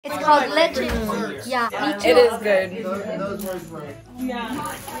It's called leche. Yeah, me too. It is good. Those words were.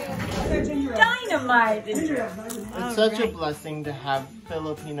 Yeah. Dynamite. It's such a blessing to have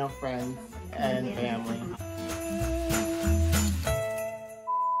Filipino friends and family.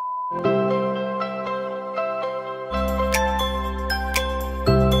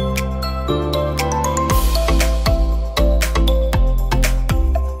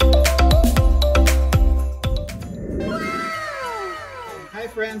 Hi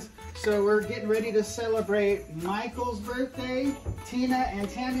friends, so we're getting ready to celebrate Michael's birthday, Tina and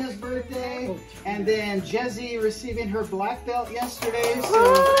Tanya's birthday, and then Jezzy receiving her black belt yesterday.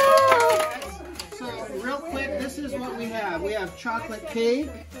 So real quick, this is what we have. We have chocolate cake,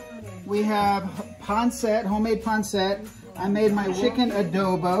 we have pancit, homemade pancit. I made my chicken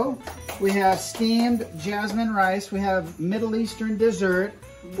adobo. We have steamed jasmine rice. We have Middle Eastern dessert.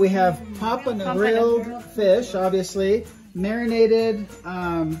 We have papa grilled fish, obviously. Marinated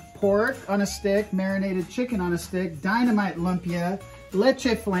pork on a stick, marinated chicken on a stick, dynamite lumpia,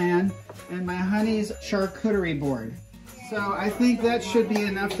 leche flan, and my honey's charcuterie board. So I think that should be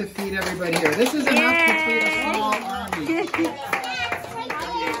enough to feed everybody here. This is enough to feed a small army.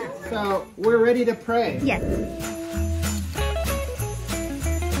 So we're ready to pray. Yes.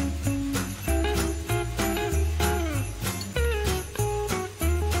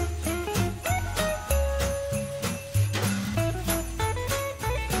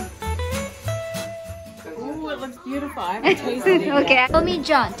 Beautiful. I haven't tasted it Okay. Tell me,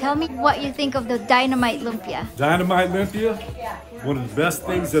 John, tell me what you think of the dynamite lumpia. Dynamite lumpia, one of the best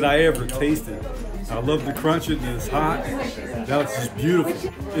things that I ever tasted. I love to crunch it and it's hot. That's just beautiful.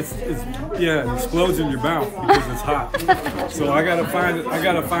 Yeah, it explodes in your mouth because it's hot. So I gotta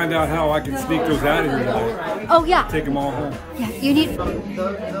find out how I can sneak those out of here today. Oh yeah. Take them all home. Yeah, you need.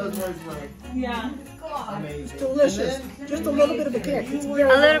 Those words were. Yeah. Amazing. Delicious. Just a little bit of a kick. A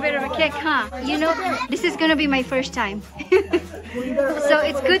little bit of a kick, huh? You know, this is gonna be my first time. So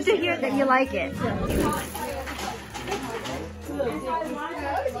it's good to hear that you like it.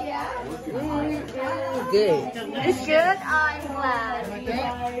 Good. It's good? I'm glad.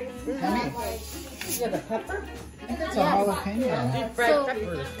 Yeah, the pepper. I think it's a jalapeno. Fried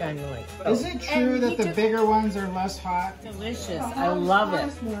pepper is kind of like. Is it true that the bigger ones are less hot? Delicious. I love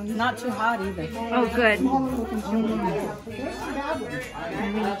it. Not too hot either. Oh, good.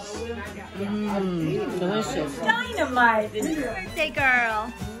 Delicious. Dynamite. Birthday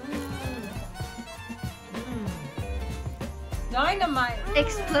girl. Dynamite.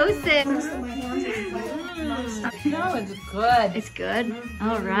 Explosive. No, it's good. It's good?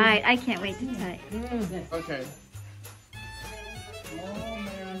 All right. I can't wait to try. Okay. Oh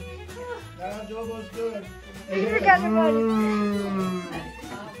man, that adobo's good. You forgot about it.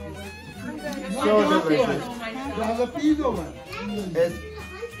 So delicious. The jalapeno one. Is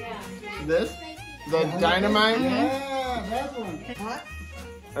this the dynamite? Yeah, that one. Hot?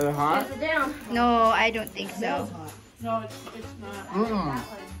 Is it hot? No, I don't think so. No, it's not.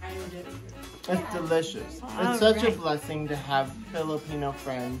 It's delicious. It's such a blessing to have Filipino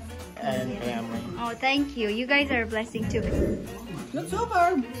friends and family. Oh, thank you. You guys are a blessing too. Good so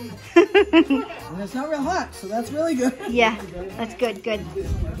far. And it's not real hot, so that's really good. Yeah, that's good. Good.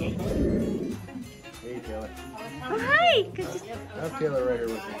 Okay. Hey Taylor. Oh, hi. Good to... I have Taylor right here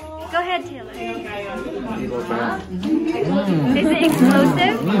with me. Go ahead, Taylor. Evil fan. Is it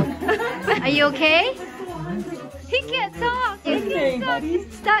explosive? Are you okay? He can't talk. He can't talk.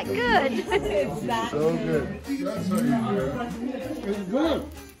 It's that good. So good. It's good.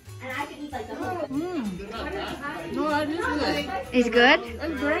 No, it is good. It's good?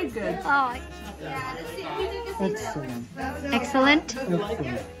 It's very good. Oh, Excellent. excellent.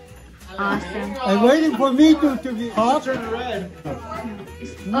 Excellent. Awesome. I'm waiting for me to be hot.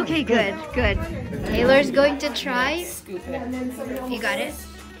 Okay, good. Taylor's going to try. You got it?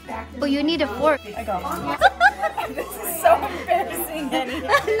 Oh, you need a fork. I got one. This is so embarrassing, Eddie. No,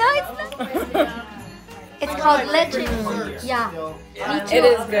 it's not. It's called leche. Yeah. Me too. It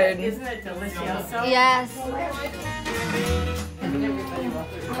is good. Isn't it delicious? Yes.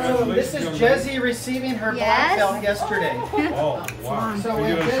 This is Jezzy receiving her black belt yesterday. Oh, wow. So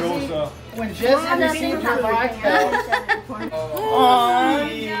You gonna show us, when Jezzy received her black belt,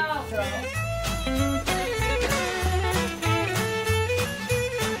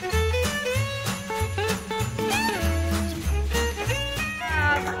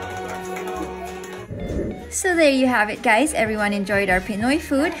 So there you have it, guys. Everyone enjoyed our Pinoy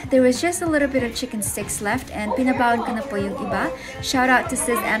food. There was just a little bit of chicken sticks left and pinabaon ko na po yung iba. Shout out to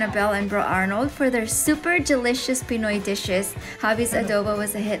Sis Annabelle and Bro Arnold for their super delicious Pinoy dishes. Hobby's adobo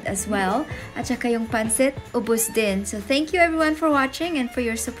was a hit as well. At saka yung pancit, ubos din. So thank you everyone for watching and for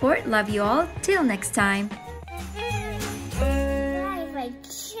your support. Love you all. Till next time. My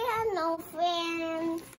channel,